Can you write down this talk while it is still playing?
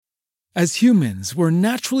As humans, we're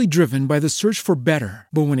naturally driven by the search for better.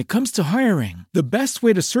 But when it comes to hiring, the best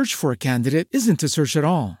way to search for a candidate isn't to search at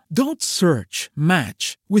all. Don't search,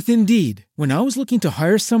 match with Indeed. When I was looking to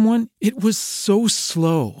hire someone, it was so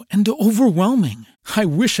slow and overwhelming. I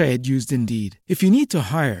wish I had used Indeed. If you need to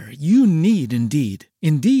hire, you need Indeed.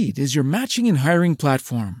 Indeed is your matching and hiring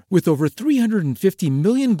platform with over 350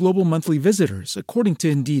 million global monthly visitors, according to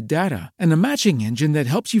Indeed data, and a matching engine that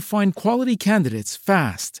helps you find quality candidates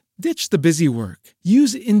fast. Ditch the busy work.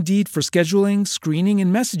 Use Indeed for scheduling, screening,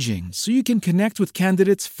 and messaging so you can connect with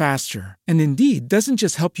candidates faster. And Indeed doesn't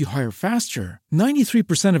just help you hire faster.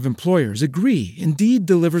 93% of employers agree Indeed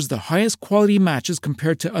delivers the highest quality matches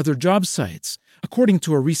compared to other job sites, according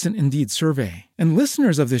to a recent Indeed survey. And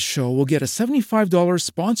listeners of this show will get a $75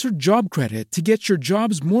 sponsored job credit to get your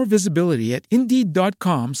jobs more visibility at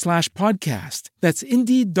Indeed.com/podcast. That's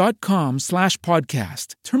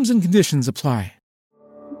Indeed.com/podcast. Terms and conditions apply.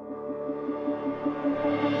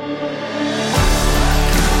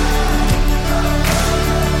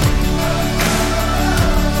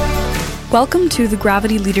 Welcome to the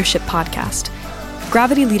Gravity Leadership Podcast.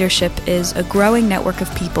 Gravity Leadership is a growing network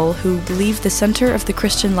of people who believe the center of the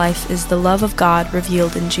Christian life is the love of God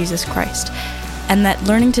revealed in Jesus Christ, and that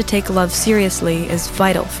learning to take love seriously is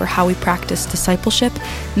vital for how we practice discipleship,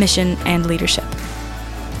 mission, and leadership.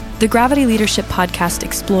 The Gravity Leadership Podcast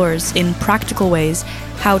explores, in practical ways,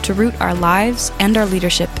 how to root our lives and our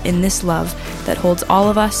leadership in this love that holds all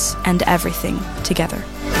of us and everything together.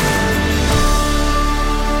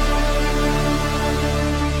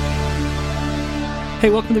 Hey,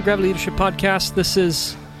 welcome to the Gravity Leadership Podcast. This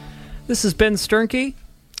is Ben Sternke.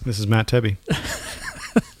 This is Matt Tebby.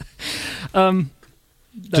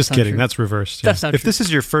 Just kidding. That's reversed. Yeah. That's not if true. This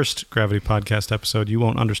is your first Gravity Podcast episode, you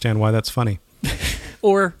won't understand why that's funny.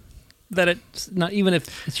 Or that it's not, even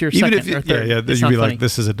if it's your second or third. Yeah, it's you'd be not like,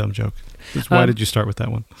 this is a dumb joke. Why did you start with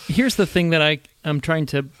that one? Here's the thing that I'm trying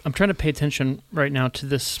to pay attention right now to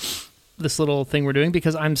this little thing we're doing,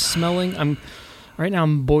 because right now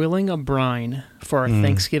I'm boiling a brine for our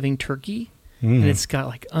Thanksgiving turkey, and it's got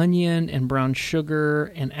like onion and brown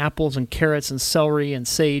sugar and apples and carrots and celery and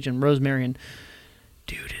sage and rosemary, and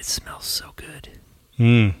dude, it smells so good.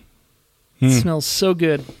 It smells so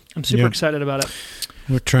good. I'm super excited about it.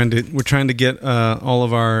 We're trying to get all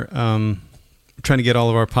of our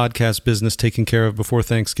podcast business taken care of before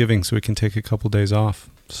Thanksgiving, so we can take a couple days off.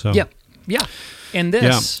 So yeah, and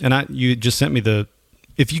this, and you just sent me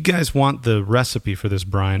if you guys want the recipe for this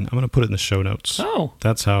brine, I'm going to put it in the show notes. Oh.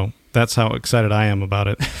 That's how excited I am about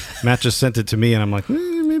it. Matt just sent it to me, and I'm like,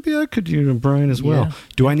 maybe I could use a brine as well. Yeah.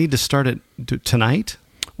 Do I need to start it tonight?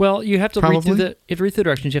 Well, you have to read through the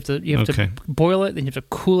directions. You have Okay. to boil it, then you have to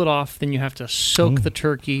cool it off, then you have to soak the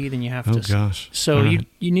turkey, then you have to. Oh gosh! So right.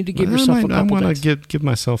 you need to give yourself a couple I want days. to give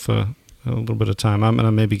myself a little bit of time. I'm going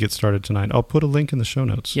to maybe get started tonight. I'll put a link in the show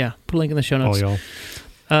notes. Yeah, put a link in the show notes. All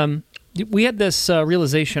y'all. We had this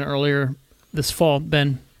realization earlier this fall,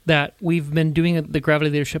 Ben, that we've been doing the Gravity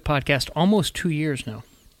Leadership Podcast almost 2 years now.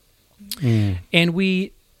 And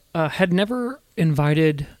we had never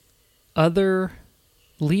invited other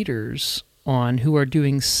leaders on who are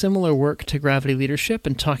doing similar work to Gravity Leadership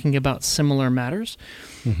and talking about similar matters.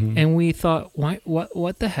 And we thought,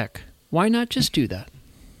 what the heck? Why not just do that?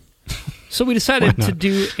 So we decided to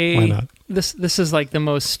do Why not? This is like the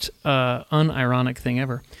most unironic thing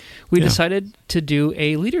ever. We decided to do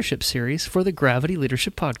a leadership series for the Gravity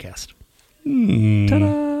Leadership Podcast.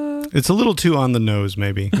 Ta-da! It's a little too on the nose,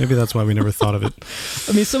 maybe. Maybe that's why we never thought of it.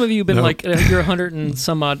 I mean, some of you have been like, you're 100 and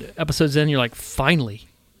some odd episodes in, you're like, finally.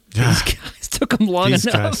 These guys took them long enough.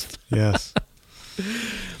 Guys, yes.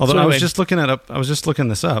 Although I was just looking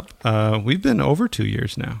this up. We've been over 2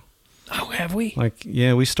 years now. Oh, have we?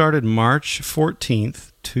 We started March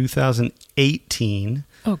 14th, 2018.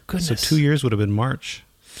 Oh, goodness. So 2 years would have been March.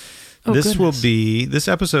 Oh, This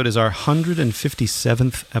episode is our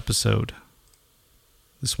 157th episode.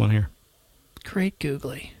 This one here. Great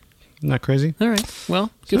googly. Isn't that crazy? All right.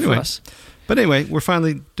 Well, good for us. But anyway, we're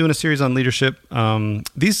finally doing a series on leadership. Some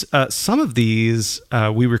of these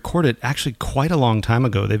we recorded actually quite a long time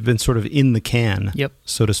ago. They've been sort of in the can,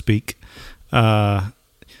 so to speak.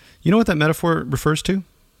 You know what that metaphor refers to?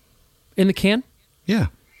 In the can? Yeah.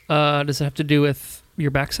 Does it have to do with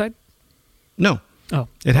your backside? No. Oh.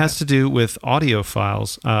 It has to do with audio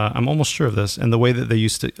files. I'm almost sure of this. And the way that they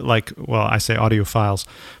used to, I say audio files,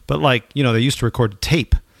 but they used to record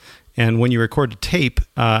tape. And when you record tape,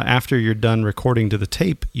 after you're done recording to the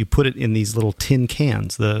tape, you put it in these little tin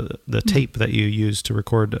cans, the tape that you use to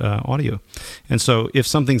record audio. And so if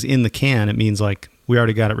something's in the can, it means we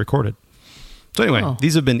already got it recorded. So anyway, Oh.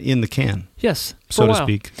 these have been in the can, Yes, for so a to while.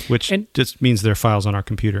 speak, which And- just means they're files on our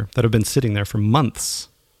computer that have been sitting there for months.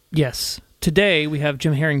 Yes. Today we have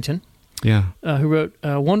Jim Harrington, Yeah. who wrote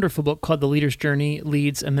a wonderful book called The Leader's Journey,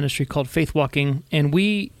 leads a ministry called Faith Walking. And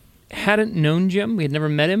we hadn't known Jim. We had never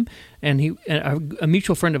met him. And a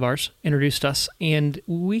mutual friend of ours introduced us. And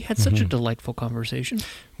we had such a delightful conversation.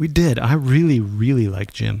 We did. I really, really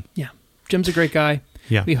like Jim. Yeah. Jim's a great guy.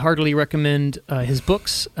 Yeah. We heartily recommend his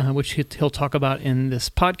books, which he'll talk about in this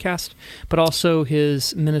podcast, but also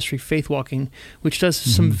his ministry, Faith Walking, which does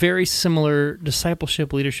some very similar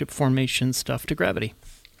discipleship, leadership formation stuff to Gravity.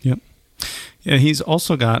 Yep. Yeah, he's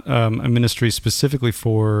also got a ministry specifically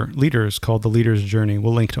for leaders called The Leader's Journey.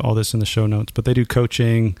 We'll link to all this in the show notes, but they do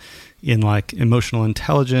coaching in like emotional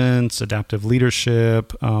intelligence, adaptive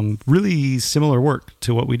leadership, really similar work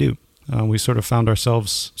to what we do. We sort of found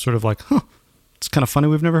ourselves sort of like, it's kind of funny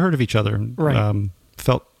we've never heard of each other. Right.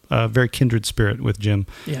 Felt a very kindred spirit with Jim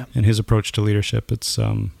and his approach to leadership. It's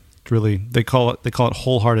really, they call it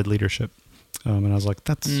wholehearted leadership. And I was like,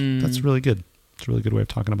 that's really good. It's a really good way of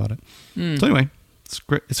talking about it. So anyway, it's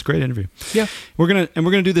great. It's a great interview. Yeah. We're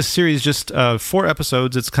gonna do this series, just 4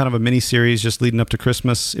 episodes. It's kind of a mini series, just leading up to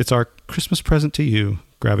Christmas. It's our Christmas present to you,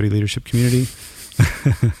 Gravity Leadership Community.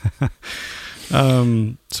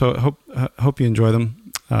 So I hope you enjoy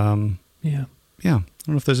them. Yeah. Yeah. I don't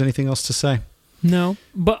know if there's anything else to say. No,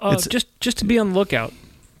 but just to be on the lookout,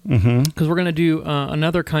 because we're going to do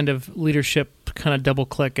another kind of leadership kind of double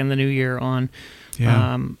click in the new year on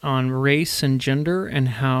race and gender and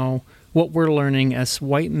how what we're learning as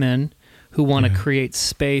white men who want to create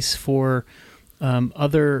space for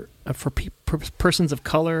persons of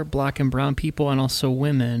color, black and brown people, and also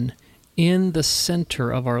women in the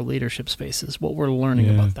center of our leadership spaces. What we're learning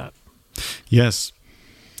about that. Yes.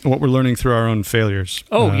 What we're learning through our own failures.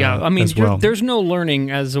 Oh yeah, I mean, as well. there's no learning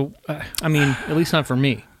at least not for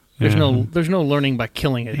me. There's no learning by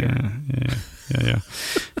killing it here.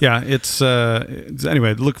 Yeah. It's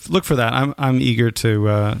anyway. Look for that. I'm eager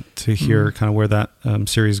to hear kind of where that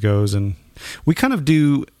series goes, and we kind of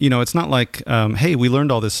do. It's not like hey, we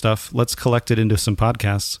learned all this stuff. Let's collect it into some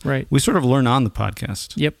podcasts. Right. We sort of learn on the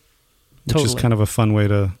podcast. Yep. Which Totally. is kind of a fun way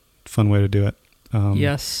to do it.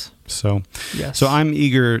 Yes. So I'm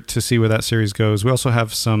eager to see where that series goes. We also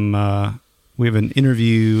have we have an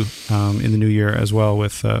interview in the new year as well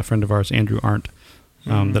with a friend of ours, Andrew Arndt,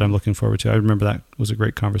 that I'm looking forward to. I remember that was a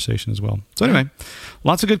great conversation as well. So anyway,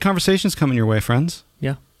 lots of good conversations coming your way, friends.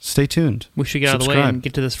 Yeah. Stay tuned. We should get out of the way and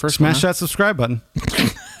get to this first Smash one. that subscribe button.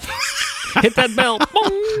 Hit that bell.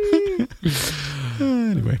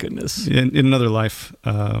 Anyway. Goodness. In another life,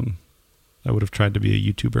 I would have tried to be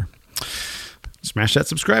a YouTuber. Smash that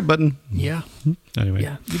subscribe button. Yeah. Anyway.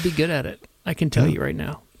 Yeah. You'd be good at it. I can tell you right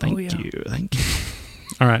now. Thank you.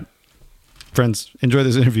 All right. Friends, enjoy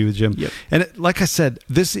this interview with Jim. Yep. And like I said,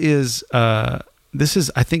 this is I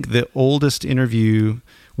think the oldest interview.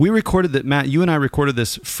 We recorded that, Matt, you and I recorded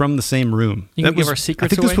this from the same room. You can give our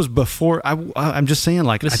secrets I think away? this was before, I'm just saying,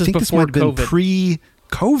 like, This I is think this before might have been COVID.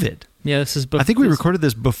 pre-COVID. Yeah, this is before. I think we recorded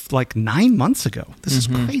this like 9 months ago. This is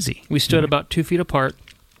crazy. We stood about 2 feet apart.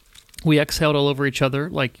 We exhaled all over each other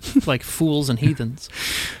like fools and heathens.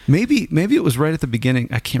 Maybe it was right at the beginning.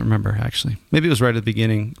 I can't remember, actually. Maybe it was right at the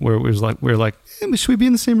beginning where it was like, we were like, hey, should we be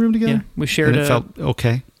in the same room together? Yeah, we shared and it felt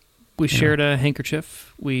okay. We shared a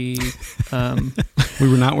handkerchief. We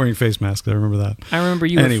were not wearing face masks. I remember that. I remember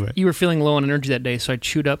you were feeling low on energy that day, so I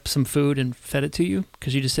chewed up some food and fed it to you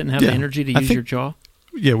because you just didn't have the energy to use your jaw.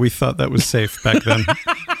 Yeah, we thought that was safe back then,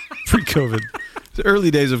 pre-COVID. The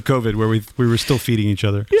early days of COVID where we were still feeding each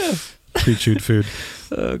other. Yeah. Pre-chewed food.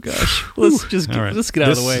 Oh, gosh. Let's get out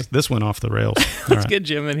of the way. This went off the rails. Let's get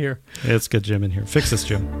Jim in here. Yeah, let's get Jim in here. Fix this,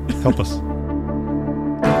 Jim. Help us.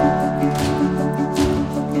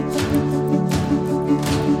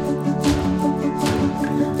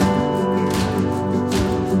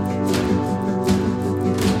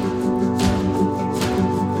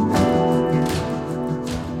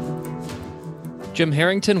 Jim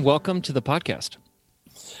Harrington, welcome to the podcast.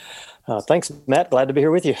 Thanks, Matt. Glad to be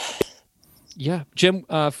here with you. Yeah. Jim,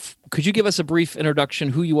 could you give us a brief introduction,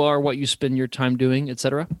 who you are, what you spend your time doing, et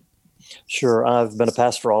cetera? Sure. I've been a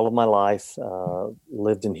pastor all of my life,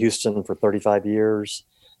 lived in Houston for 35 years,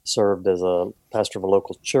 served as a pastor of a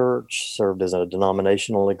local church, served as a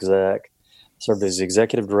denominational exec, served as the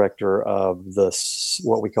executive director of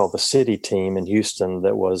what we call the city team in Houston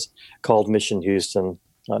that was called Mission Houston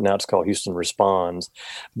Now it's called Houston Responds,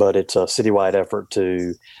 but it's a citywide effort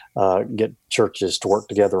to get churches to work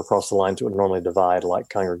together across the lines that would normally divide, like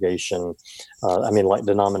congregation, like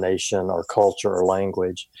denomination or culture or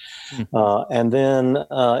language. And then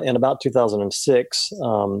in about 2006,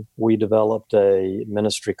 we developed a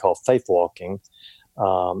ministry called Faith Walking.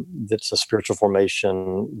 That's a spiritual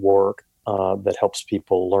formation work that helps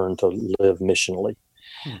people learn to live missionally.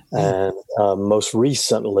 And most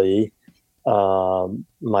recently,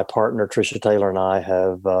 my partner, Tricia Taylor, and I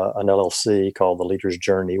have an LLC called The Leader's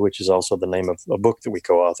Journey, which is also the name of a book that we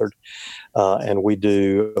co-authored. And we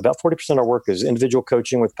do about 40% of our work is individual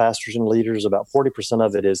coaching with pastors and leaders. About 40%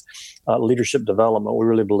 of it is leadership development. We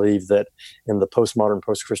really believe that in the postmodern,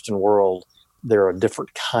 post-Christian world, there are a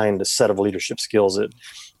different kind of set of leadership skills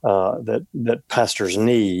that pastors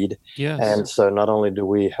need. Yes. And so not only do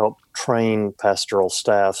we help train pastoral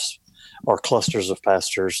staffs or clusters of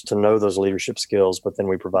pastors to know those leadership skills, but then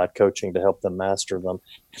we provide coaching to help them master them.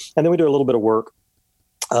 And then we do a little bit of work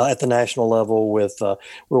at the national level with,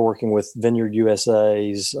 we're working with Vineyard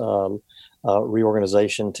USA's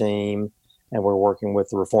reorganization team, and we're working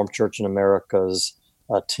with the Reformed Church in America's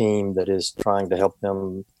team that is trying to help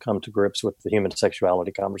them come to grips with the human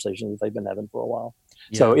sexuality conversation that they've been having for a while.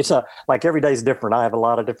 Yeah. So it's like every day is different. I have a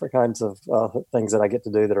lot of different kinds of things that I get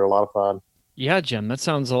to do that are a lot of fun. Yeah, Jim, that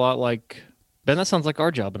sounds a lot like, Ben, that sounds like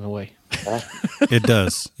our job in a way. It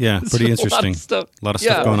does. Yeah, pretty interesting. A lot of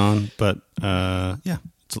stuff going on, but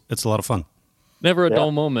it's a lot of fun. Never a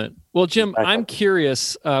dull moment. Well, Jim, I'm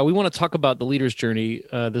curious. We want to talk about The Leader's Journey,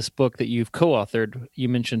 this book that you've co-authored. You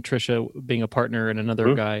mentioned Tricia being a partner and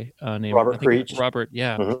another guy named Robert Creech. Robert,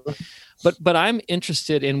 yeah. But I'm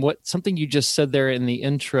interested in something you just said there in the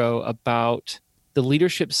intro about the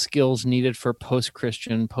leadership skills needed for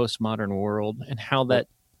post-Christian, postmodern world, and how that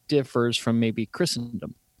differs from maybe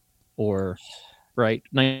Christendom or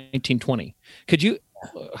 1920.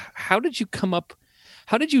 How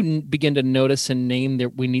did you begin to notice and name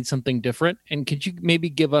that we need something different? And could you maybe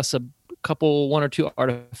give us one or two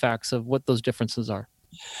artifacts of what those differences are?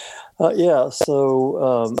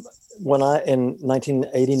 So in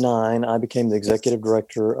 1989, I became the executive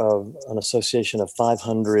director of an association of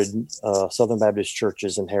 500 Southern Baptist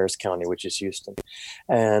churches in Harris County, which is Houston.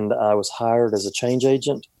 And I was hired as a change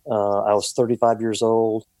agent. I was 35 years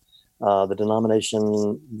old. The denomination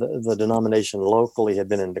locally had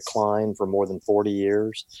been in decline for more than 40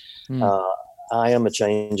 years. I am a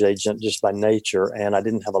change agent just by nature, and I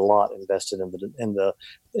didn't have a lot invested in the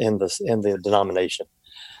denomination.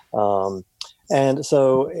 And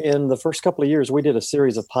so in the first couple of years, we did a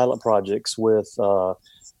series of pilot projects with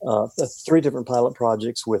 3 different pilot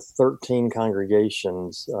projects with 13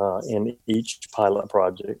 congregations in each pilot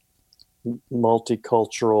project,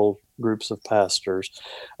 multicultural groups of pastors,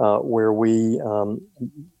 where we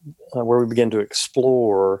began to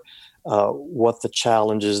explore what the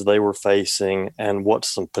challenges they were facing and what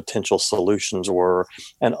some potential solutions were.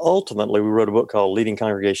 And ultimately, we wrote a book called Leading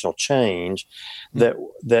Congregational Change that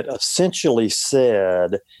essentially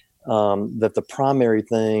said that the primary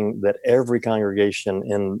thing that every congregation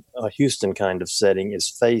in a Houston kind of setting is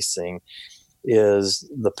facing is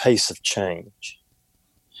the pace of change.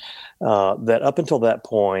 That up until that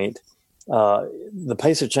point, the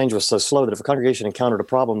pace of change was so slow that if a congregation encountered a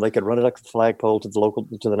problem, they could run it up the flagpole to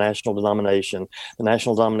the national denomination. The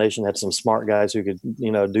national denomination had some smart guys who could,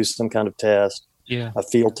 do some kind of test, a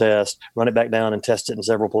field test, run it back down and test it in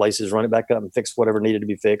several places, run it back up and fix whatever needed to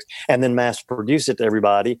be fixed, and then mass produce it to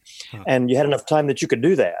everybody. And you had enough time that you could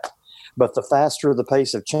do that. But the faster the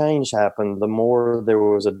pace of change happened, the more there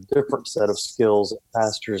was a different set of skills that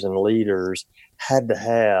pastors and leaders had to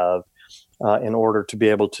have in order to be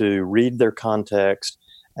able to read their context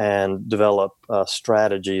and develop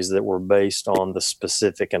strategies that were based on the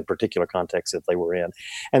specific and particular context that they were in.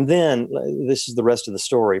 And then, this is the rest of the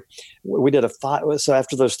story, we did so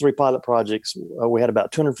after those 3 pilot projects, we had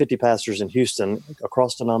about 250 pastors in Houston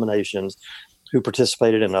across denominations who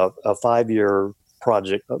participated in a 5-year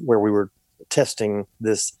project where we were testing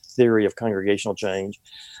this theory of congregational change.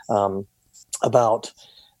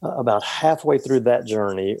 About halfway through that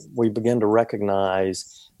journey, we began to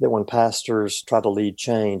recognize that when pastors try to lead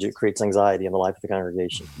change, it creates anxiety in the life of the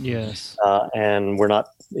congregation. Yes. And we're not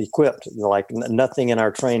equipped. Like nothing in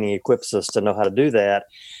our training equips us to know how to do that.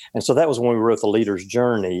 And so that was when we wrote The Leader's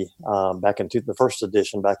Journey back in the first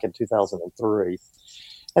edition back in 2003.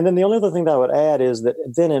 And then the only other thing that I would add is that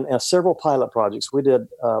then in several pilot projects we did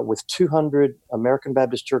with 200 American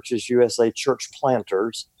Baptist Churches USA church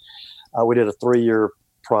planters, we did a 3-year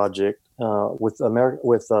project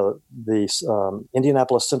the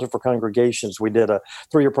Indianapolis Center for Congregations. We did a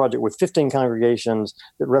 3-year project with 15 congregations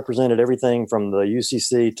that represented everything from the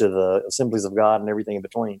UCC to the Assemblies of God and everything in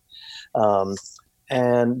between.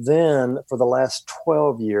 And then for the last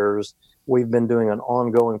 12 years, we've been doing an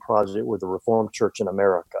ongoing project with the Reformed Church in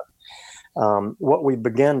America. What we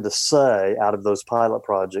began to say out of those pilot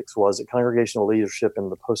projects was that congregational leadership in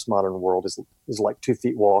the postmodern world is like 2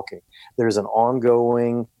 feet walking. There's an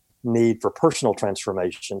ongoing need for personal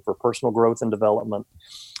transformation, for personal growth and development,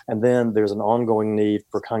 and then there's an ongoing need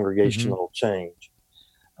for congregational change.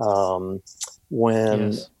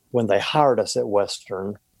 When they hired us at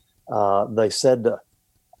Western, they said to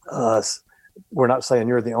us, we're not saying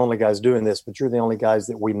you're the only guys doing this, but you're the only guys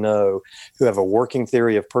that we know who have a working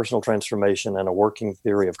theory of personal transformation and a working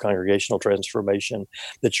theory of congregational transformation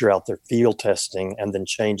that you're out there field testing and then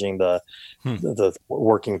changing the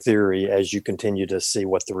working theory as you continue to see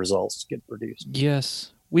what the results get produced.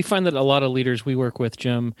 Yes. We find that a lot of leaders we work with,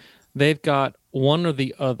 Jim, they've got one or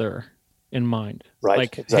the other in mind. Right.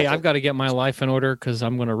 Like, exactly. Hey, I've got to get my life in order because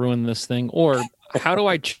I'm going to ruin this thing. Or how do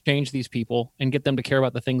I change these people and get them to care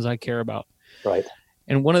about the things I care about? Right.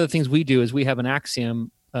 And one of the things we do is we have an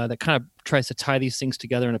axiom that kind of tries to tie these things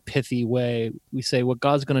together in a pithy way. We say, what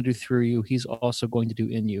God's going to do through you, he's also going to do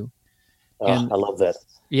in you. And I love that.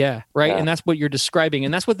 Yeah, right. Yeah. And that's what you're describing.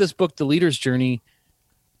 And that's what this book, The Leader's Journey,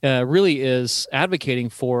 really is advocating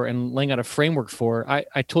for and laying out a framework for.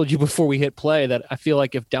 I told you before we hit play that I feel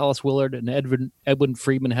like if Dallas Willard and Edwin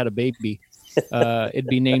Friedman had a baby, it'd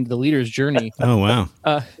be named The Leader's Journey. Oh, wow.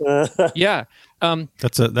 Yeah.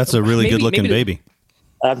 That's a really good looking baby.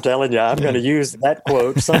 I'm telling you, I'm going to use that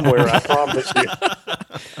quote somewhere. I promise you.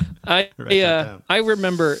 I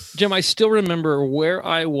remember, Jim, I still remember where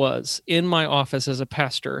I was in my office as a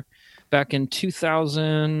pastor back in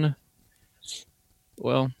 2000.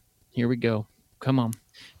 Well, here we go. Come on.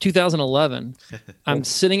 2011. I'm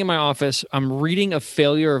sitting in my office. I'm reading A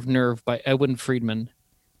Failure of Nerve by Edwin Friedman.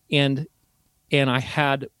 And I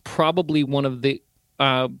had probably one of the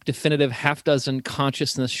definitive half-dozen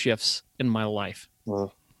consciousness shifts in my life.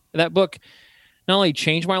 Wow. That book not only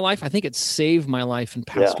changed my life, I think it saved my life in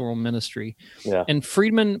pastoral ministry. Yeah. And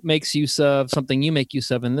Friedman makes use of something you make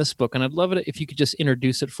use of in this book, and I'd love it if you could just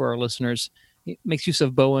introduce it for our listeners. It makes use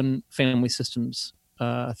of Bowen family systems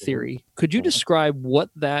theory. Could you describe what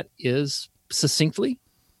that is succinctly?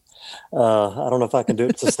 I don't know if I can do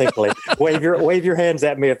it succinctly. wave your hands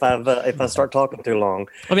at me if I start talking too long.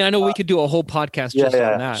 I mean, I know we could do a whole podcast just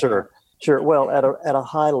on that. Sure. Well, at a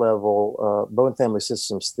high level, Bowen family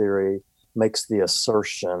systems theory makes the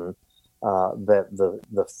assertion that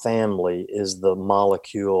the family is the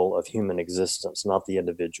molecule of human existence, not the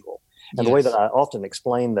individual. And the way that I often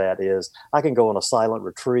explain that is I can go on a silent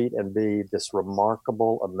retreat and be this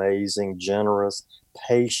remarkable, amazing, generous,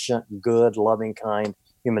 patient, good, loving, kind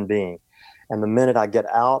human being. And the minute I get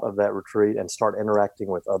out of that retreat and start interacting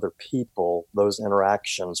with other people, those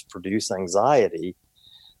interactions produce anxiety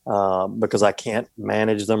because I can't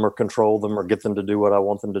manage them or control them or get them to do what I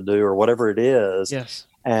want them to do or whatever it is. Yes.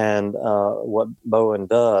 And what Bowen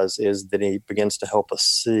does is that he begins to help us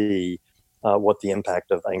see what the impact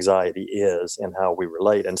of anxiety is and how we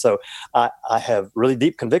relate. And so I have really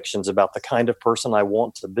deep convictions about the kind of person I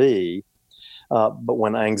want to be. But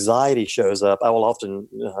when anxiety shows up, I will often,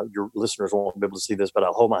 your listeners won't be able to see this, but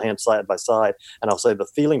I'll hold my hands side by side and I'll say the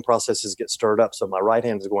feeling processes get stirred up. So my right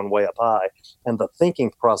hand is going way up high and the thinking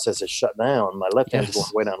process is shut down. My left hand is going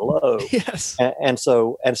way down low. Yes. And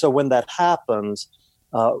so when that happens,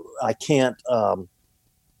 I can't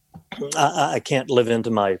live into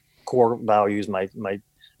my core values, my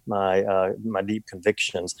deep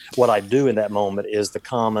convictions. What I do in that moment is the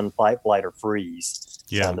common fight, flight, or freeze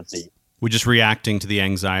sound of beat. We're just reacting to the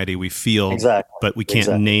anxiety we feel, but we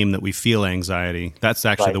can't name that we feel anxiety. That's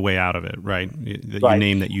actually the way out of it, right? You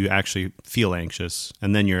name that you actually feel anxious,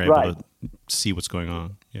 and then you're able to see what's going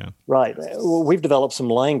on. Yeah. Right. Well, we've developed some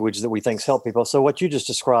language that we think help people. So what you just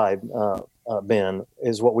described, Ben,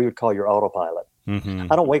 is what we would call your autopilot. Mm-hmm.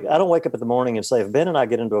 I don't wake up in the morning and say, if Ben and I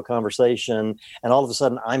get into a conversation and all of a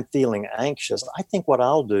sudden I'm feeling anxious, I think what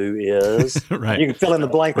I'll do is you can fill in the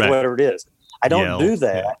blank with whatever it is. I don't do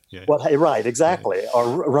that. Exactly.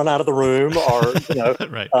 Or run out of the room, or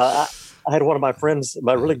I had one of my friends,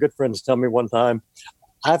 my really good friends, tell me one time,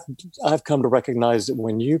 I've come to recognize that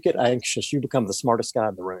when you get anxious, you become the smartest guy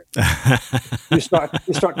in the room. You start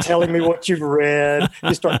telling me what you've read.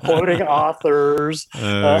 You start quoting authors.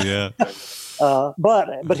 But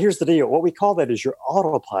here's the deal. What we call that is your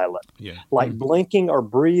autopilot. Yeah. Like blinking or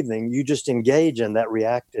breathing, you just engage in that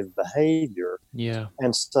reactive behavior. Yeah.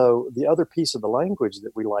 And so the other piece of the language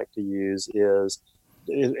that we like to use is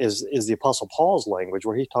the Apostle Paul's language,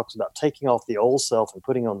 where he talks about taking off the old self and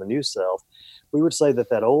putting on the new self. We would say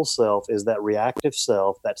that old self is that reactive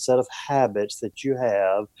self, that set of habits that you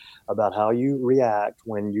have about how you react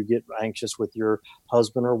when you get anxious with your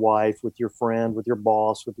husband or wife, with your friend, with your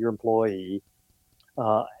boss, with your employee,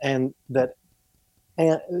 and to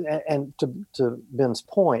Ben's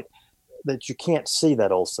point, that you can't see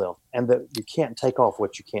that old self, and that you can't take off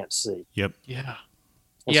what you can't see. Yep. Yeah.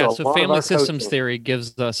 And Yeah. a So lot of family our systems coaching- theory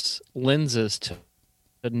gives us lenses to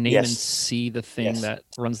name Yes. and see the thing Yes. that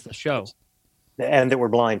runs the show. and that we're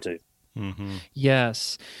blind to. Mm-hmm.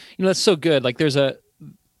 Yes. That's so good. Like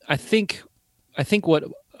I think what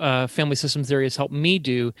family systems theory has helped me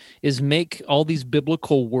do is make all these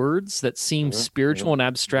biblical words that seem Mhm, spiritual and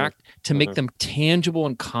abstract to make them tangible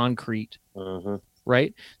and concrete. Mm-hmm.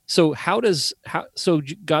 Right. So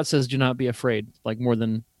God says, do not be afraid, like more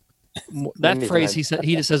than that Many phrase. times.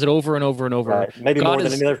 He just says it over and over and over. Right. Maybe God more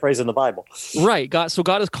than any other phrase in the Bible. Right. So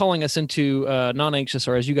God is calling us into non-anxious,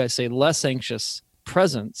 or as you guys say, less anxious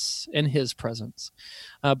presence, in his presence.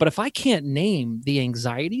 But if I can't name the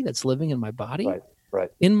anxiety that's living in my body, Right.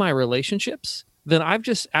 in my relationships, then I've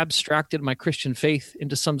just abstracted my Christian faith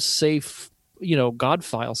into some safe, God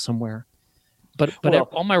file somewhere. But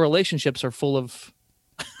all my relationships are full of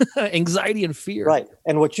anxiety and fear. Right.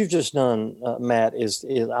 And what you've just done, Matt, is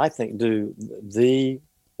I think do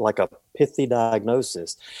like a pithy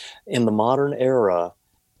diagnosis. In the modern era,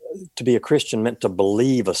 to be a Christian meant to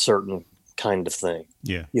believe a certain kind of thing.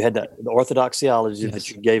 Yeah. You had the orthodox theology that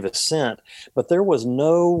you gave assent, but there was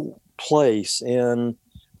no place in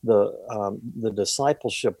the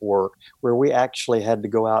discipleship work where we actually had to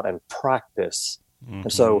go out and practice. Mm-hmm.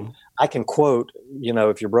 And so I can quote,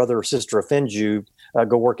 if your brother or sister offends you,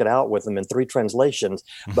 go work it out with them in 3 translations.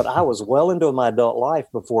 But I was well into my adult life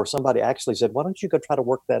before somebody actually said, why don't you go try to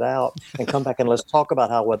work that out and come back and let's talk about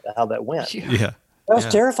how that went. Yeah. That was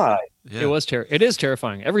terrifying. Yeah. It is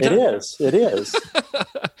terrifying every time. It is.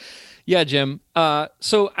 Yeah, Jim.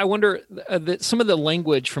 So I wonder that some of the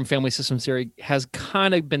language from family systems theory has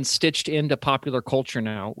kind of been stitched into popular culture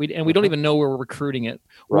now. We don't even know where we're recruiting it.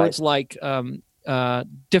 Right. Words like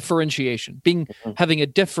differentiation, having a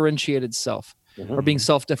differentiated self, or being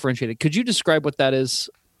self-differentiated. Could you describe what that is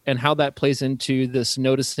and how that plays into this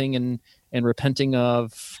noticing and repenting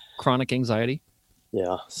of chronic anxiety?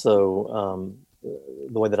 Yeah. So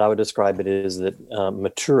the way that I would describe it is that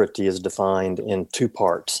maturity is defined in 2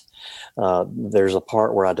 parts. There's a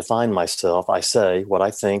part where I define myself. I say what I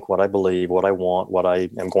think, what I believe, what I want, what I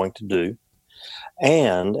am going to do.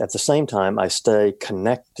 And at the same time, I stay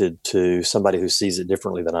connected to somebody who sees it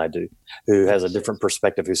differently than I do, who has a different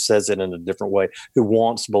perspective, who says it in a different way, who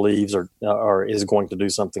wants, believes, or is going to do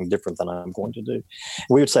something different than I'm going to do.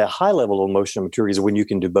 We would say a high level of emotional maturity is when you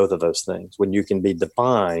can do both of those things, when you can be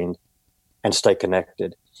defined and stay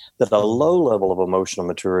connected. That a low level of emotional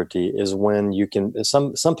maturity is when you can,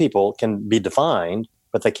 some people can be defined,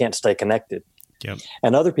 but they can't stay connected. Yep.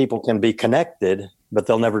 And other people can be connected, but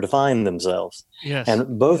they'll never define themselves. Yes.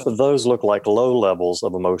 And both of those look like low levels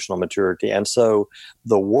of emotional maturity. And so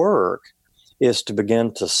the work is to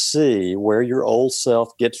begin to see where your old self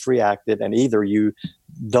gets reacted, and either you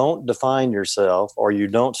don't define yourself or you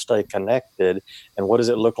don't stay connected. And what does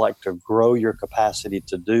it look like to grow your capacity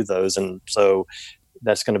to do those? And so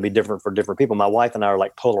that's going to be different for different people. My wife and I are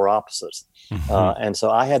like polar opposites. And so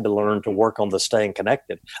I had to learn to work on the staying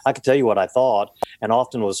connected. I could tell you what I thought, and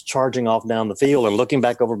often was charging off down the field and looking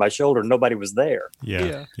back over my shoulder. Nobody was there.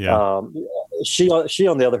 Yeah. She,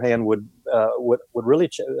 on the other hand, would really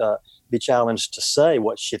be challenged to say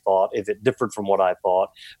what she thought if it differed from what I thought.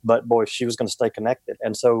 But boy, she was going to stay connected.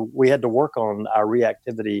 And so we had to work on our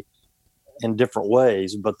reactivity in different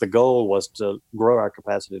ways. But the goal was to grow our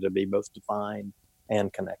capacity to be both defined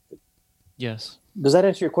and connected. Yes. Does that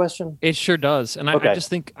answer your question? It sure does. And Okay.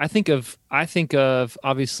 I think of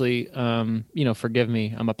obviously, forgive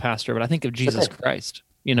me, I'm a pastor, but I think of Jesus Okay. Christ.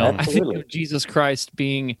 I think Absolutely. of Jesus Christ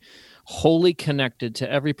being wholly connected to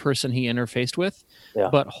every person he interfaced with, Yeah.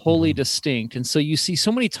 but wholly distinct. And so you see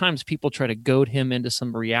so many times people try to goad him into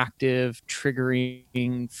some reactive,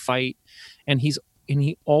 triggering fight, and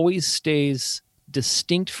he always stays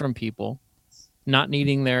distinct from people, not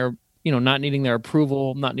needing their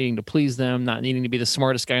approval, not needing to please them, not needing to be the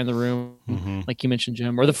smartest guy in the room, like you mentioned,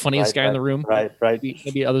 Jim, or the funniest guy in the room. Right.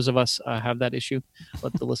 Maybe others of us have that issue.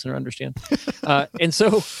 Let the listener understand. And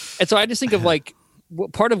so I just think of like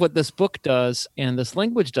part of what this book does and this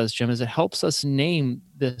language does, Jim, is it helps us name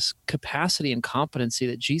this capacity and competency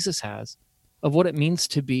that Jesus has of what it means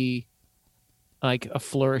to be like a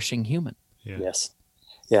flourishing human. Yeah. Yes.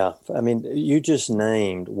 Yeah. I mean, you just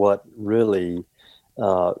named what really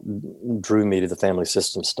drew me to the family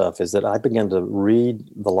system stuff, is that I began to read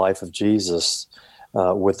the life of Jesus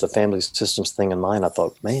with the family systems thing in mind. I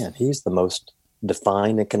thought, man, he's the most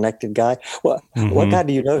defined and connected guy. What guy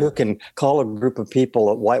do you know who can call a group of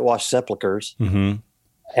people at whitewashed sepulchers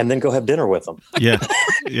and then go have dinner with them? Yeah.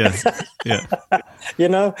 You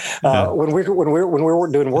know, when we're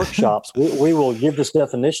doing workshops, we will give this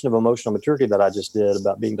definition of emotional maturity that I just did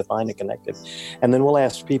about being defined and connected, and then we'll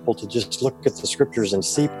ask people to just look at the scriptures and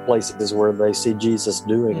see places where they see Jesus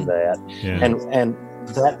doing that, and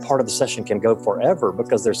that part of the session can go forever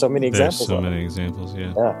because there's so many examples. There's so many examples.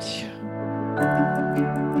 Yeah.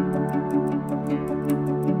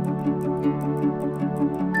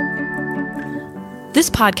 This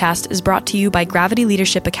podcast is brought to you by Gravity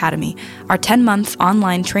Leadership Academy, our 10-month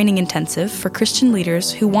online training intensive for Christian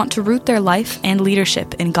leaders who want to root their life and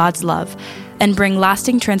leadership in God's love and bring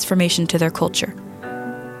lasting transformation to their culture.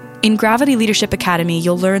 In Gravity Leadership Academy,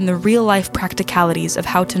 you'll learn the real-life practicalities of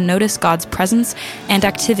how to notice God's presence and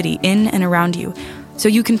activity in and around you, so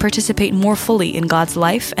you can participate more fully in God's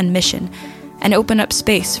life and mission, and open up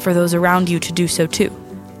space for those around you to do so too.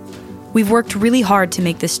 We've worked really hard to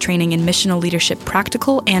make this training in missional leadership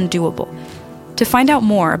practical and doable. To find out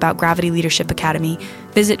more about Gravity Leadership Academy,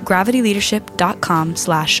 visit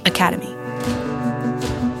gravityleadership.com/academy.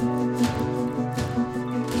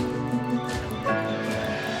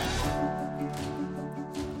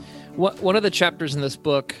 One of the chapters in this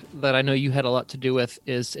book that I know you had a lot to do with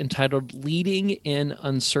is entitled "Leading in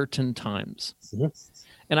Uncertain Times,"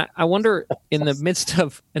 and I wonder, in the midst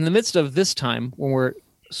of this time when we're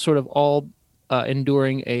sort of all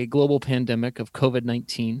enduring a global pandemic of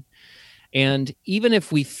COVID-19, and even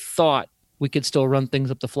if we thought we could still run things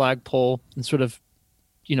up the flagpole and sort of,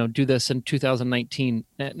 do this in 2019,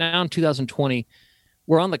 now in 2020.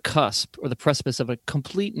 We're on the cusp or the precipice of a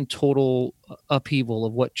complete and total upheaval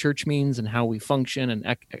of what church means and how we function and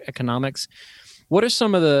economics. What are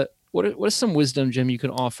some wisdom, Jim, you can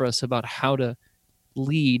offer us about how to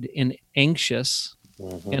lead in anxious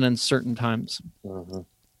and uncertain times?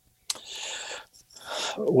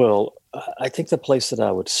 Well, I think the place that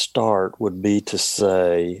I would start would be to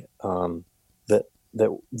say that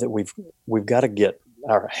we've got to get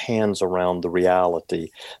our hands around the reality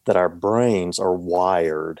that our brains are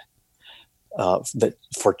wired that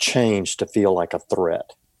for change to feel like a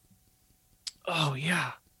threat. Oh,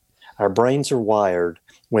 yeah. Our brains are wired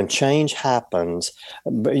when change happens,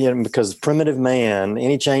 because primitive man,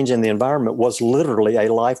 any change in the environment was literally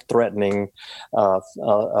a life-threatening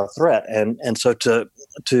threat, and so to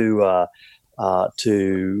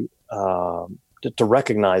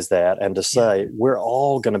recognize that and to say we're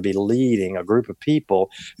all going to be leading a group of people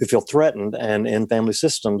who feel threatened, and in family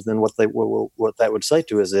systems, then what that would say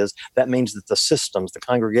to us is that means that the systems, the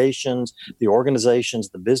congregations, the organizations,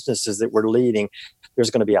 the businesses that we're leading, there's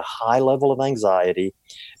going to be a high level of anxiety.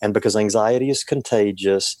 And because anxiety is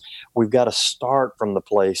contagious, we've got to start from the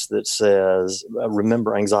place that says,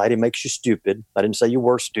 remember, anxiety makes you stupid. I didn't say you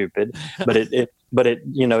were stupid, but it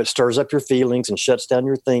stirs up your feelings and shuts down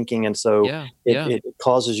your thinking. And so it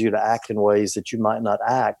causes you to act in ways that you might not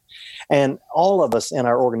act. And all of us in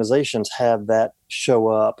our organizations have that show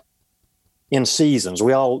up in seasons.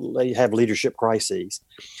 We all have leadership crises.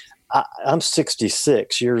 I'm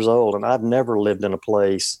 66 years old, and I've never lived in a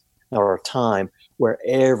place or a time where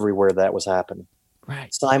everywhere that was happening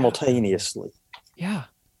simultaneously. Yeah.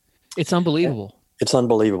 It's unbelievable. It's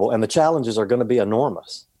unbelievable. And the challenges are going to be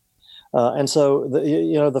enormous. And so,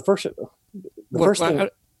 the first thing.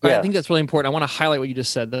 I think that's really important. I want to highlight what you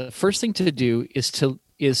just said. The first thing to do is to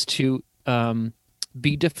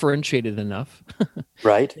be differentiated enough.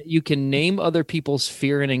 Right. You can name other people's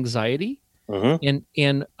fear and anxiety. And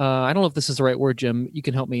I don't know if this is the right word, Jim. You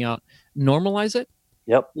can help me out. Normalize it.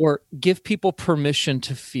 Yep. Or give people permission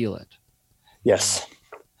to feel it. Yes.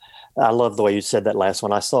 I love the way you said that last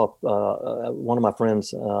one. I saw one of my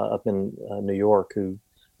friends up in New York who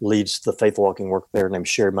leads the faith walking work there, named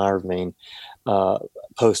Sherry Meyerveen,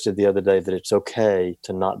 posted the other day that it's okay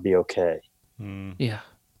to not be okay. Yeah.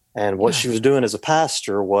 And what she was doing as a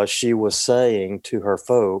pastor was she was saying to her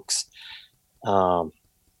folks,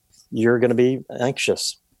 you're going to be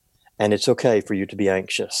anxious, and it's okay for you to be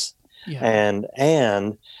anxious. Yeah.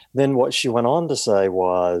 And then what she went on to say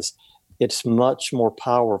was, it's much more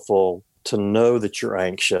powerful to know that you're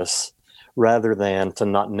anxious rather than to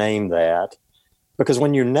not name that. Because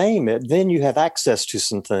when you name it, then you have access to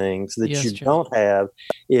some things that you don't have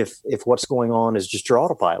if what's going on is just your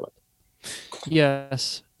autopilot.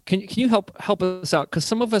 Yes. Can you help us out? Because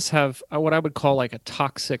some of us have what I would call like a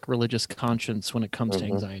toxic religious conscience when it comes to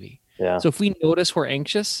anxiety. Yeah. So if we notice we're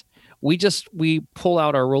anxious, we pull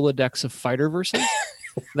out our Rolodex of fighter verses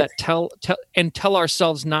that tell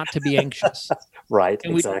ourselves not to be anxious. Right.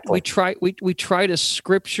 And exactly. we try to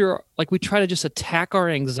scripture, like we try to just attack our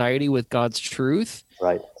anxiety with God's truth.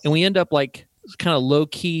 Right. And we end up like kind of low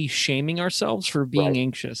key shaming ourselves for being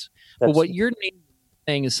anxious. But what you're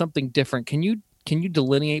saying is something different. Can you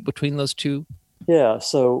delineate between those two? Yeah.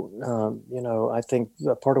 So, I think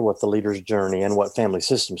part of what the leader's journey and what family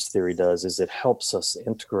systems theory does is it helps us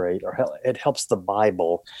integrate, or it helps the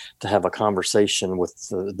Bible to have a conversation with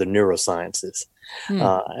the neurosciences.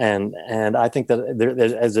 And I think that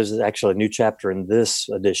there's actually a new chapter in this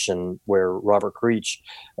edition where Robert Creech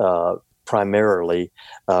primarily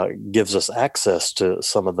gives us access to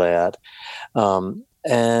some of that.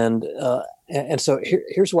 And so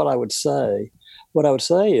here's what I would say. What I would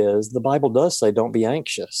say is the Bible does say, don't be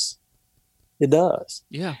anxious. It does.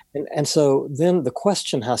 Yeah. And so then the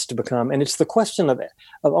question has to become, and it's the question of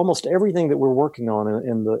almost everything that we're working on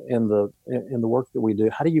in the work that we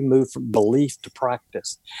do. How do you move from belief to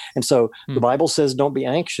practice? And so the Bible says, don't be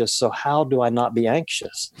anxious. So how do I not be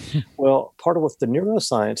anxious? Well, part of what the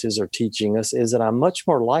neurosciences are teaching us is that I'm much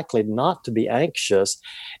more likely not to be anxious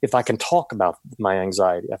if I can talk about my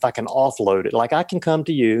anxiety, if I can offload it. Like I can come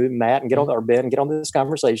to you, Matt, and get on our bed and get on this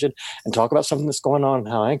conversation and talk about something that's going on and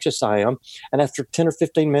how anxious I am. And after 10 or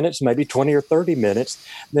 15 minutes, maybe 20 or 30 minutes,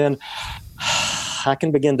 then I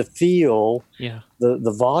can begin to feel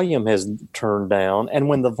the volume has turned down. And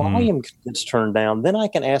when the volume gets turned down, then I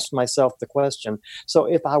can ask myself the question, so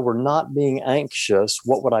if I were not being anxious,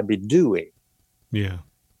 what would I be doing? Yeah.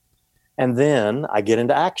 And then I get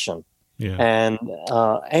into action. Yeah.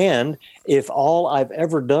 And if all I've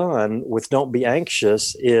ever done with don't be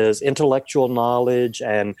anxious is intellectual knowledge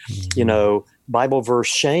and, Bible verse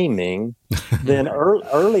shaming, then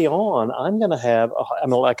early on, I'm going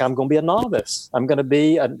to be a novice. I'm going to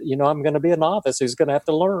be a novice who's going to have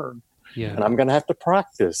to learn. Yeah. And I'm going to have to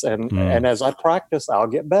practice. And as I practice, I'll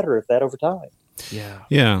get better at that over time. Yeah.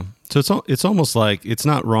 Yeah. So it's almost like it's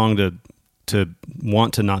not wrong to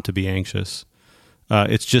want to not to be anxious.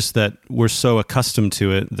 It's just that we're so accustomed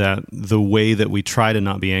to it that the way that we try to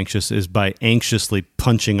not be anxious is by anxiously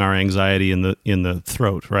punching our anxiety in the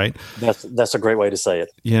throat, right? That's a great way to say it.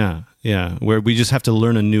 Yeah, yeah. Where we just have to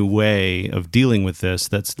learn a new way of dealing with this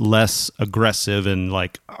that's less aggressive and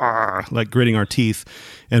like gritting our teeth,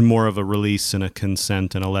 and more of a release and a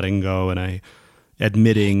consent and a letting go and a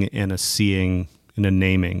admitting and a seeing and a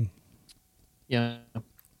naming. Yeah.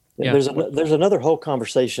 Yeah. There's another whole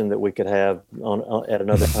conversation that we could have on at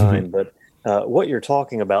another time, but what you're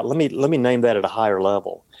talking about, let me name that at a higher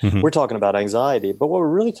level. Mm-hmm. We're talking about anxiety, but what we're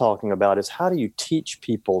really talking about is how do you teach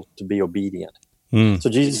people to be obedient? So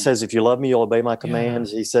Jesus says, if you love me, you'll obey my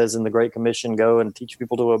commands. Yeah. He says in the Great Commission, go and teach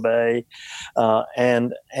people to obey.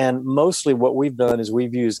 And mostly what we've done is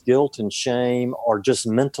we've used guilt and shame or just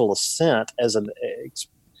mental assent as an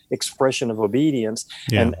expression of obedience.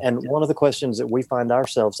 Yeah. And one of the questions that we find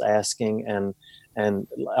ourselves asking and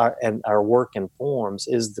our work informs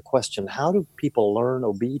is the question, how do people learn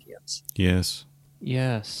obedience? Yes.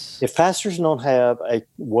 If pastors don't have a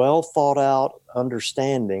well thought out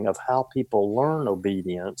understanding of how people learn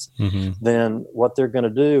obedience, then what they're going to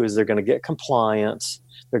do is they're going to get compliance,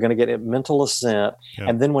 they're going to get mental assent,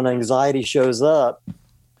 and then when anxiety shows up,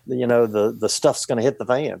 the stuff's going to hit the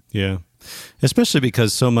fan. Yeah. Especially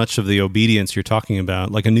because so much of the obedience you're talking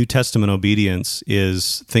about, like a New Testament obedience,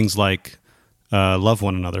 is things like love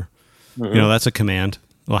one another. Mm-hmm. That's a command.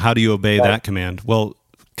 Well, how do you obey that command? Well,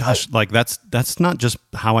 gosh, like that's not just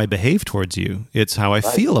how I behave towards you. It's how I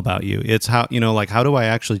feel about you. It's how, how do I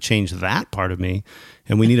actually change that part of me?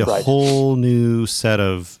 And we need a whole new set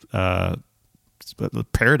of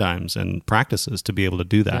paradigms and practices to be able to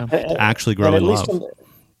do that, to actually grow in love.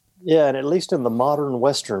 And at least in the modern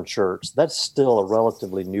Western church, that's still a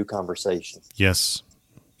relatively new conversation. Yes.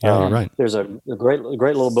 Yeah, you're right. There's a great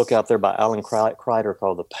little book out there by Alan Kreider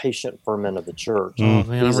called The Patient Ferment of the Church. Oh,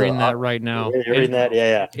 man, I'm reading that right now. You're reading that?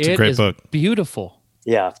 Yeah. It's a great book. Beautiful.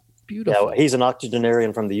 Yeah. Beautiful. Yeah, he's an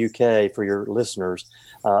octogenarian from the UK, for your listeners,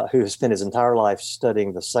 who has spent his entire life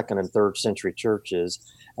studying the 2nd and 3rd century churches.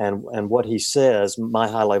 And what he says, my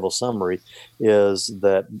high-level summary, is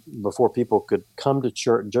that before people could come to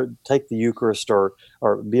church, take the Eucharist or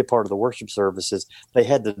be a part of the worship services, they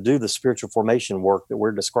had to do the spiritual formation work that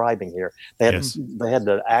we're describing here. They had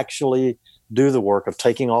to actually do the work of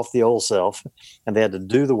taking off the old self, and they had to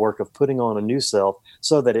do the work of putting on a new self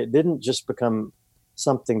so that it didn't just become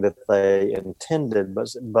something that they intended,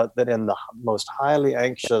 but that in the most highly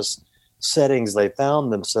anxious settings they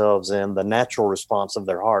found themselves in, the natural response of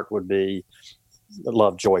their heart would be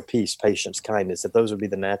love, joy, peace, patience, kindness, that those would be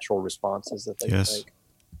the natural responses that they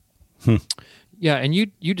take. Yeah, and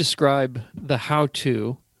you describe the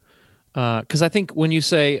how-to, because I think when you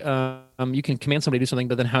say you can command somebody to do something,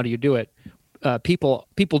 but then how do you do it? People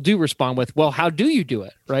do respond with, well, how do you do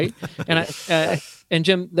it, right? And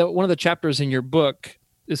Jim, one of the chapters in your book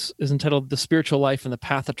is entitled "The Spiritual Life and the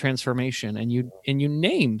Path of Transformation," and you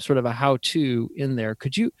name sort of a how-to in there.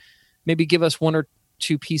 Could you maybe give us one or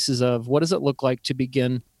two pieces of what does it look like to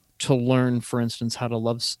begin to learn, for instance, how to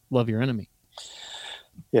love your enemy?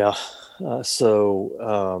 Yeah.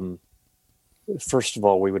 So first of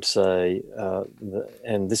all, we would say,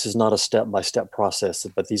 and this is not a step-by-step process,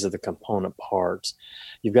 but these are the component parts.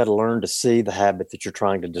 You've got to learn to see the habit that you're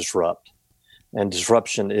trying to disrupt. And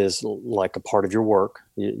disruption is like a part of your work.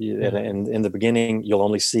 And in the beginning, you'll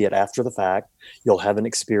only see it after the fact. You'll have an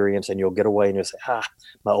experience and you'll get away and you'll say,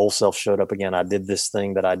 my old self showed up again. I did this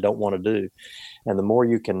thing that I don't want to do. And the more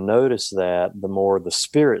you can notice that, the more the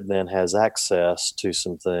Spirit then has access to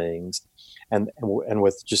some things. And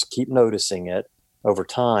with just keep noticing it over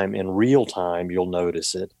time, in real time, you'll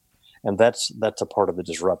notice it. And that's a part of the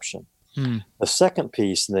disruption. The second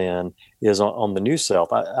piece then is on the new self.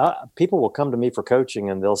 People will come to me for coaching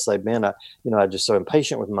and they'll say, man, I'm just so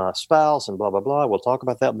impatient with my spouse and blah, blah, blah. We'll talk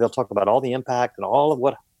about that. And they'll talk about all the impact and all of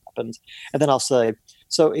what happens. And then I'll say,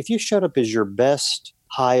 so if you showed up as your best,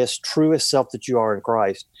 highest, truest self that you are in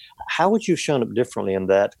Christ, how would you have shown up differently in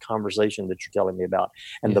that conversation that you're telling me about?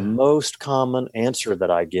 And the most common answer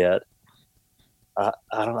that I get, I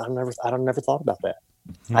never thought about that.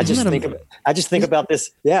 I just think about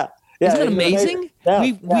this. Yeah. Isn't that amazing? Yeah,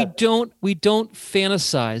 we don't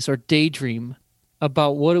fantasize or daydream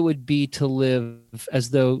about what it would be to live as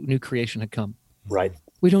though new creation had come. Right.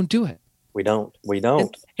 We don't do it. We don't.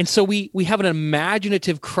 And so we have an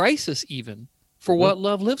imaginative crisis even for what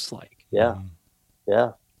love lives like. Yeah.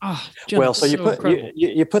 Yeah. Oh, Jim, so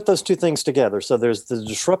you put those two things together. So there's the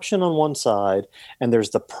disruption on one side, and there's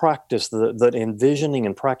the practice, the envisioning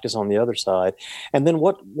and practice on the other side. And then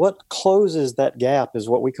what closes that gap is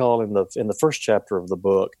what we call in the first chapter of the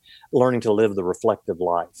book, learning to live the reflective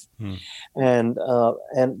life. And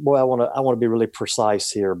boy, I want to be really precise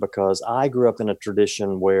here, because I grew up in a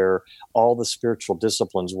tradition where all the spiritual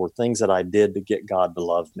disciplines were things that I did to get God to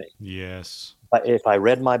love me. Yes. If I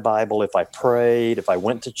read my Bible, if I prayed, if I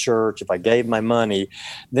went to church, if I gave my money,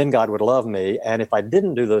 then God would love me. And if I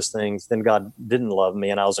didn't do those things, then God didn't love me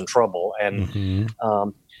and I was in trouble.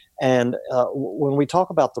 And when we talk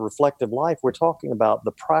about the reflective life, we're talking about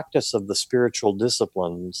the practice of the spiritual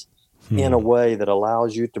disciplines in a way that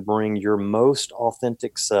allows you to bring your most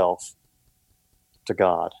authentic self to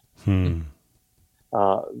God.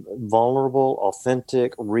 Vulnerable,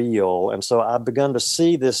 authentic, real. And so I've begun to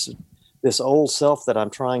see this old self that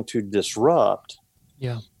I'm trying to disrupt.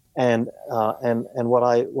 Yeah. And what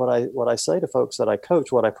I say to folks that I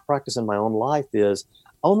coach, what I practice in my own life is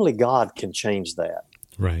only God can change that.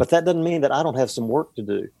 Right. But that doesn't mean that I don't have some work to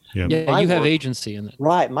do. Yep. Yeah, you have agency in it.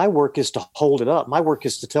 Right. My work is to hold it up. My work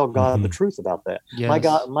is to tell God the truth about that.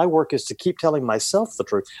 Yes. My work is to keep telling myself the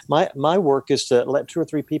truth. My work is to let 2 or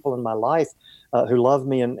 3 people in my life who love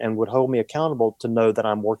me and would hold me accountable to know that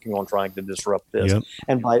I'm working on trying to disrupt this. Yep.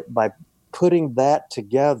 And by putting that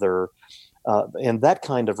together in that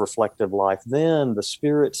kind of reflective life, then the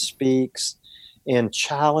Spirit speaks in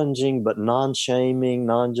challenging but non-shaming,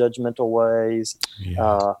 non-judgmental ways.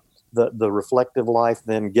 Yeah. The reflective life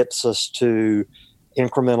then gets us to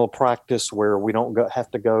incremental practice where we don't have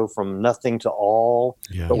to go from nothing to all,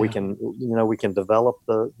 but we can develop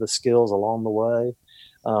the skills along the way.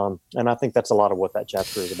 And I think that's a lot of what that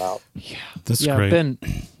chapter is about. Yeah, that's great.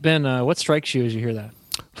 Ben, what strikes you as you hear that?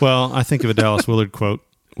 Well, I think of a Dallas Willard quote,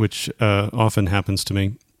 which often happens to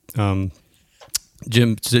me.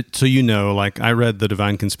 Jim, so like I read The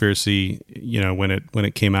Divine Conspiracy, when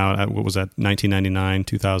it came out, what was that, 1999,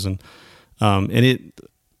 2000, and it,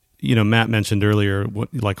 Matt mentioned earlier,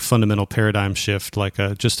 like fundamental paradigm shift, like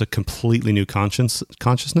just a completely new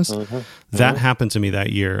consciousness. That happened to me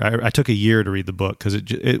that year. I took a year to read the book because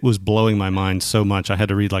it was blowing my mind so much. I had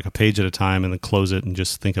to read like a page at a time and then close it and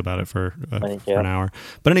just think about it for an hour.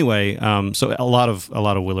 But anyway, so a lot of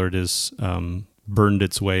Willard is burned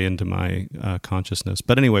its way into my consciousness.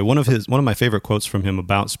 But anyway, one of my favorite quotes from him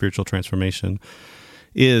about spiritual transformation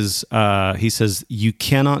is he says, "You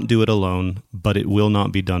cannot do it alone, but it will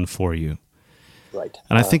not be done for you." Right.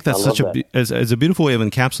 And I think that's as a beautiful way of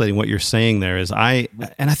encapsulating what you're saying there is and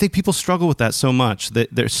I think people struggle with that so much that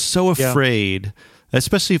they're so afraid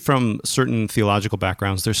especially from certain theological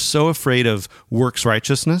backgrounds. They're so afraid of works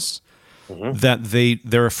righteousness that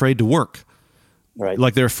they're afraid to work. Right.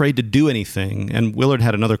 Like they're afraid to do anything. And Willard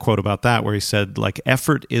had another quote about that where he said, like,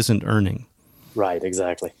 effort isn't earning. Right,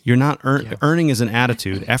 exactly. You're not earning is an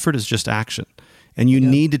attitude. Effort is just action. And you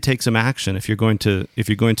need to take some action if you're going to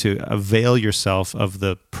avail yourself of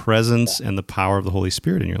the presence and the power of the Holy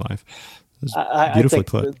Spirit in your life. Beautifully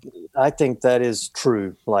put. I think that is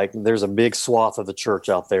true. Like, there's a big swath of the church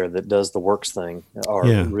out there that does the works thing or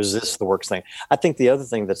resists the works thing. I think the other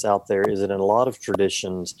thing that's out there is that in a lot of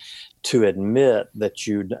traditions, to admit that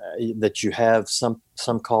you have some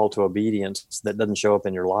call to obedience that doesn't show up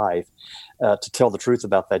in your life, to tell the truth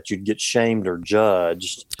about that, you'd get shamed or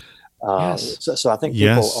judged. So I think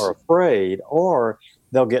people are afraid, or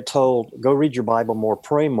they'll get told, go read your Bible more,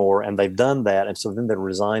 pray more, and they've done that, and so then they're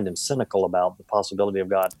resigned and cynical about the possibility of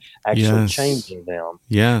God actually changing them.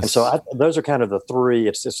 Yes. And so those are kind of the three.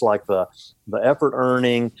 It's just like the effort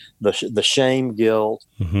earning, the shame, guilt,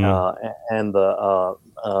 and the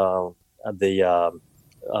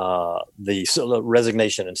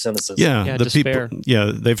resignation and cynicism. The despair.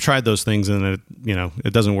 people. They've tried those things and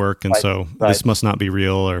it doesn't work, and so this must not be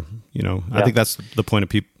real, or I think that's the point of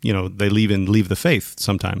people. They leave the faith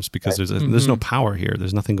sometimes because there's no power here.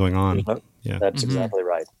 There's nothing going on. Yeah, that's exactly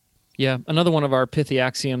right. Yeah, another one of our pithy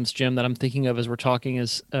axioms, Jim, that I'm thinking of as we're talking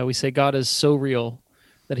is we say God is so real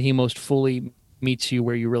that He most fully meets you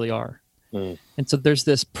where you really are. And so there's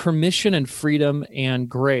this permission and freedom and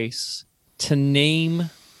grace to name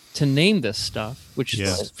this stuff, which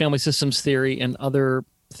is family systems theory and other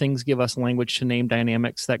things give us language to name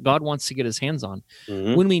dynamics that God wants to get His hands on.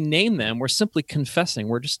 When we name them, we're simply confessing.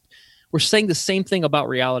 We're saying the same thing about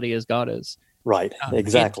reality as God is. Right.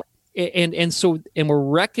 Exactly. And so we're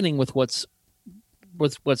reckoning with what's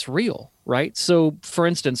real, right? So, for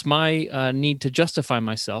instance, my need to justify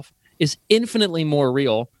myself is infinitely more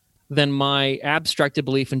real than my abstracted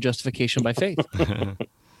belief in justification by faith.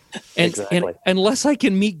 And unless I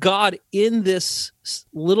can meet God in this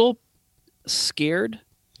little scared,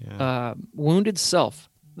 wounded self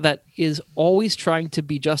that is always trying to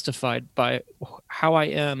be justified by how I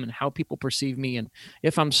am and how people perceive me, and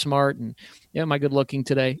if I'm smart and am I good looking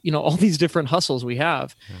today, all these different hustles we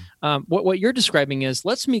have. What you're describing is,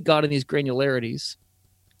 let's meet God in these granularities.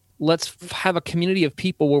 Let's have a community of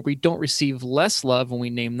people where we don't receive less love when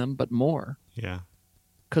we name them, but more. Yeah.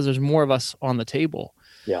 Because there's more of us on the table.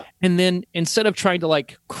 Yeah. And then instead of trying to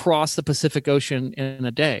cross the Pacific Ocean in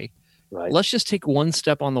a day, let's just take one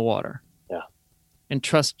step on the water. Yeah. And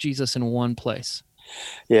trust Jesus in one place.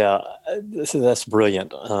 Yeah, that's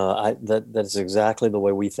brilliant. That's exactly the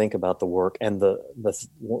way we think about the work. And the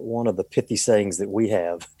one of the pithy sayings that we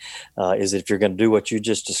have is that if you're going to do what you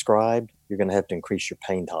just described, you're going to have to increase your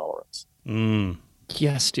pain tolerance.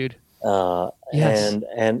 Yes, dude. Yes.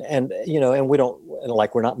 And we don't,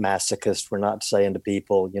 we're not masochists. We're not saying to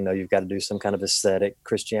people, you've got to do some kind of ascetic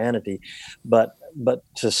Christianity, but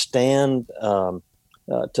to stand.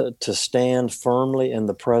 To stand firmly in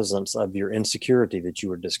the presence of your insecurity that you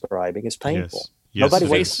were describing is painful. Yes,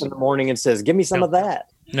 Nobody wakes up in the morning and says, give me some of that.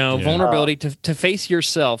 No, vulnerability, to face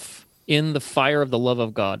yourself in the fire of the love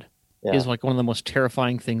of God is one of the most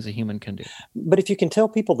terrifying things a human can do. But if you can tell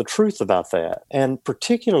people the truth about that, and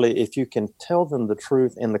particularly if you can tell them the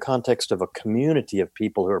truth in the context of a community of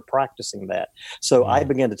people who are practicing that. So I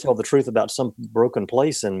began to tell the truth about some broken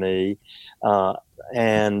place in me,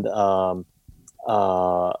 and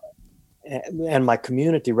my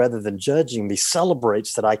community, rather than judging me,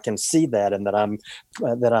 celebrates that I can see that, and that I'm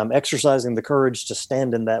exercising the courage to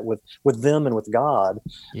stand in that with them and with God.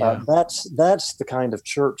 That's the kind of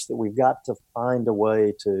church that we've got to find a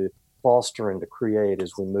way to foster and to create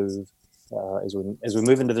as we move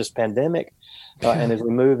into this pandemic, and as we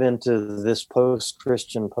move into this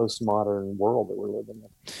post-Christian, postmodern world that we're living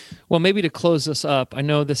in. Well, maybe to close this up, I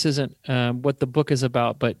know this isn't what the book is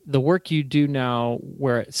about, but the work you do now,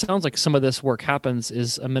 where it sounds like some of this work happens,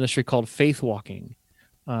 is a ministry called Faith Walking.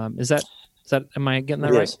 Is that? Am I getting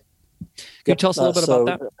that right? Can you tell us a little bit about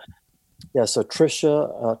that? Yeah, so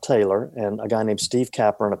Tricia Taylor and a guy named Steve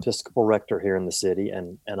Capper, an Episcopal rector here in the city,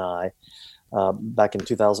 and I, back in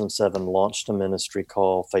 2007, launched a ministry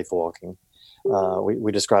called Faith Walking.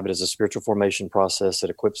 We describe it as a spiritual formation process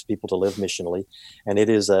that equips people to live missionally, and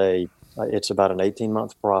it's about an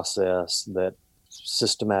 18-month process that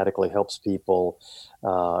systematically helps people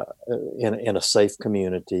in a safe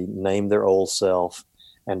community name their old self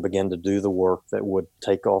and begin to do the work that would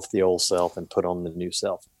take off the old self and put on the new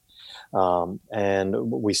self.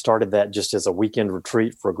 And we started that just as a weekend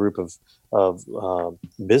retreat for a group of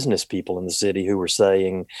business people in the city who were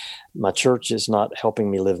saying, my church is not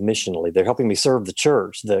helping me live missionally. They're helping me serve the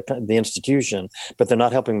church, the institution, but they're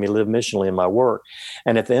not helping me live missionally in my work.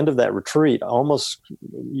 And at the end of that retreat, almost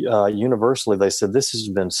universally, they said, this has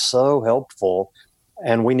been so helpful,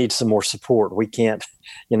 and we need some more support. We can't,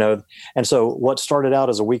 and so what started out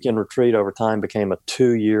as a weekend retreat over time became a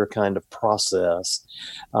 2-year kind of process.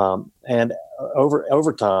 And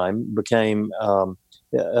over time became,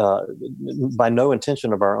 by no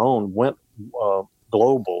intention of our own, went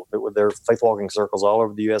global. There are faith walking circles all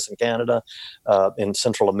over the U.S. and Canada, in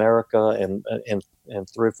Central America, and 3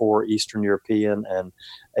 or 4 Eastern European and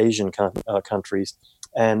Asian countries.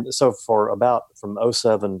 And so from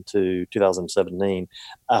 2007 to 2017,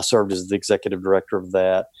 I served as the executive director of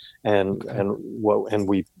that. And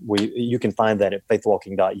we you can find that at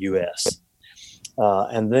faithwalking.us.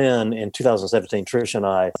 And then in 2017, Trish and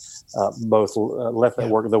I both left that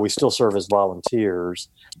work, though we still serve as volunteers,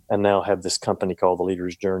 and now have this company called The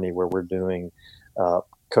Leader's Journey, where we're doing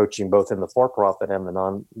coaching both in the for-profit and the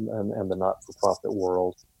not-for-profit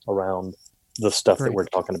world around the stuff that we're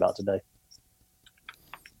talking about today.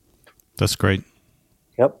 That's great.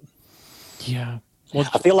 Yep. Yeah. Well,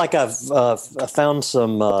 I feel like I've found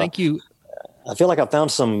some. Thank you. I feel like I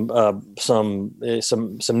found some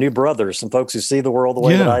new brothers, some folks who see the world the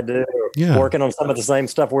way that I do, working on some of the same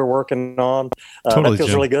stuff we're working on. Totally, that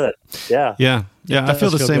feels Jim. really good. Yeah. I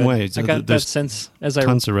feel the same way. I got that sense as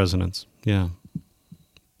tons of resonance. Yeah.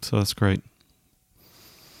 So that's great.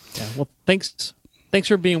 Yeah. Well, thanks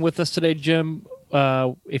for being with us today, Jim.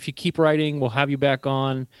 If you keep writing, we'll have you back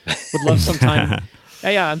on. Would love sometime.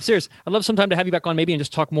 Yeah, I'm serious. I'd love sometime to have you back on, maybe, and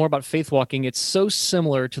just talk more about faith walking. It's so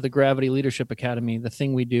similar to the Gravity Leadership Academy, the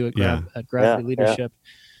thing we do at Gravity Leadership.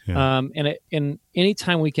 Yeah. And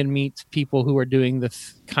anytime we can meet people who are doing the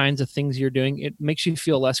kinds of things you're doing, it makes you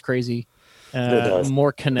feel less crazy,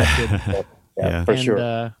 more connected. For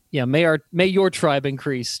sure. May your tribe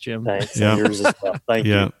increase, Jim. Thanks. And yours as well. Thank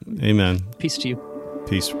you. Amen. Peace to you.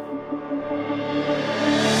 Peace.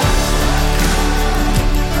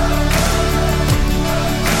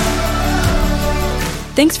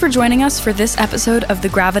 Thanks for joining us for this episode of the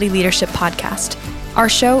Gravity Leadership Podcast. Our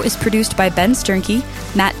show is produced by Ben Sternke,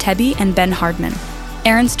 Matt Tebbe, and Ben Hardman.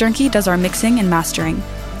 Aaron Sternke does our mixing and mastering.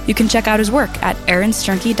 You can check out his work at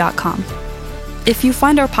aaronsternke.com. If you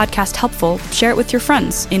find our podcast helpful, share it with your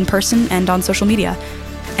friends in person and on social media.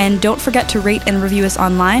 And don't forget to rate and review us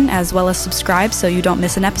online, as well as subscribe so you don't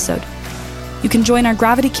miss an episode. You can join our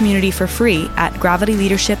Gravity community for free at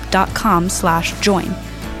gravityleadership.com/join.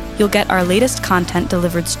 You'll get our latest content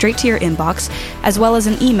delivered straight to your inbox, as well as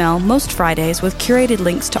an email most Fridays with curated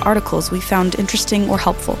links to articles we found interesting or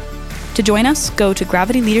helpful. To join us, go to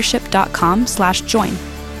gravityleadership.com/join.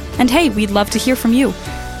 And hey, we'd love to hear from you.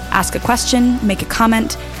 Ask a question, make a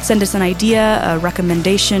comment, send us an idea, a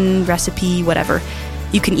recommendation, recipe, whatever.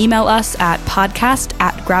 You can email us at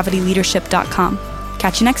podcast@gravityleadership.com.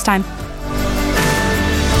 Catch you next time.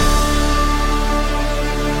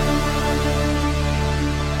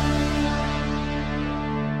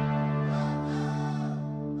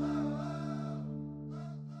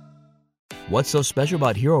 What's so special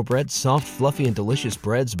about Hero Bread's soft, fluffy, and delicious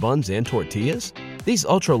breads, buns, and tortillas? These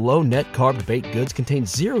ultra-low net-carb baked goods contain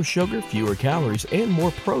zero sugar, fewer calories, and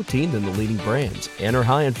more protein than the leading brands, and are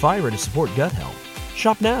high in fiber to support gut health.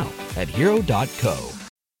 Shop now at Hero.co.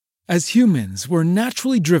 As humans, we're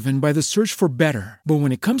naturally driven by the search for better. But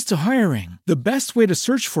when it comes to hiring, the best way to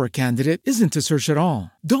search for a candidate isn't to search at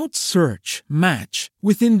all. Don't search, match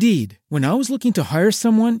with Indeed. When I was looking to hire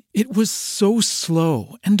someone, it was so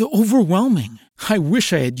slow and overwhelming. I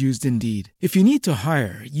wish I had used Indeed. If you need to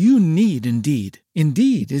hire, you need Indeed.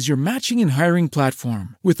 Indeed is your matching and hiring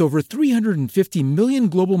platform with over 350 million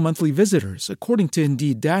global monthly visitors, according to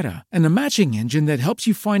Indeed data, and a matching engine that helps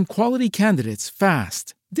you find quality candidates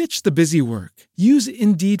fast. Ditch the busy work. Use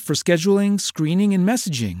Indeed for scheduling, screening, and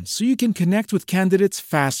messaging so you can connect with candidates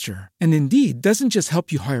faster. And Indeed doesn't just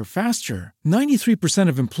help you hire faster. 93%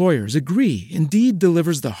 of employers agree Indeed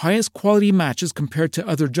delivers the highest quality matches compared to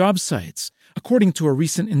other job sites, according to a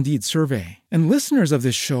recent Indeed survey. And listeners of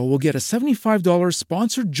this show will get a $75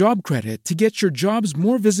 sponsored job credit to get your jobs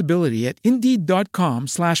more visibility at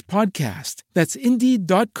Indeed.com/podcast. That's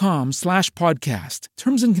Indeed.com/podcast.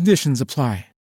 Terms and conditions apply.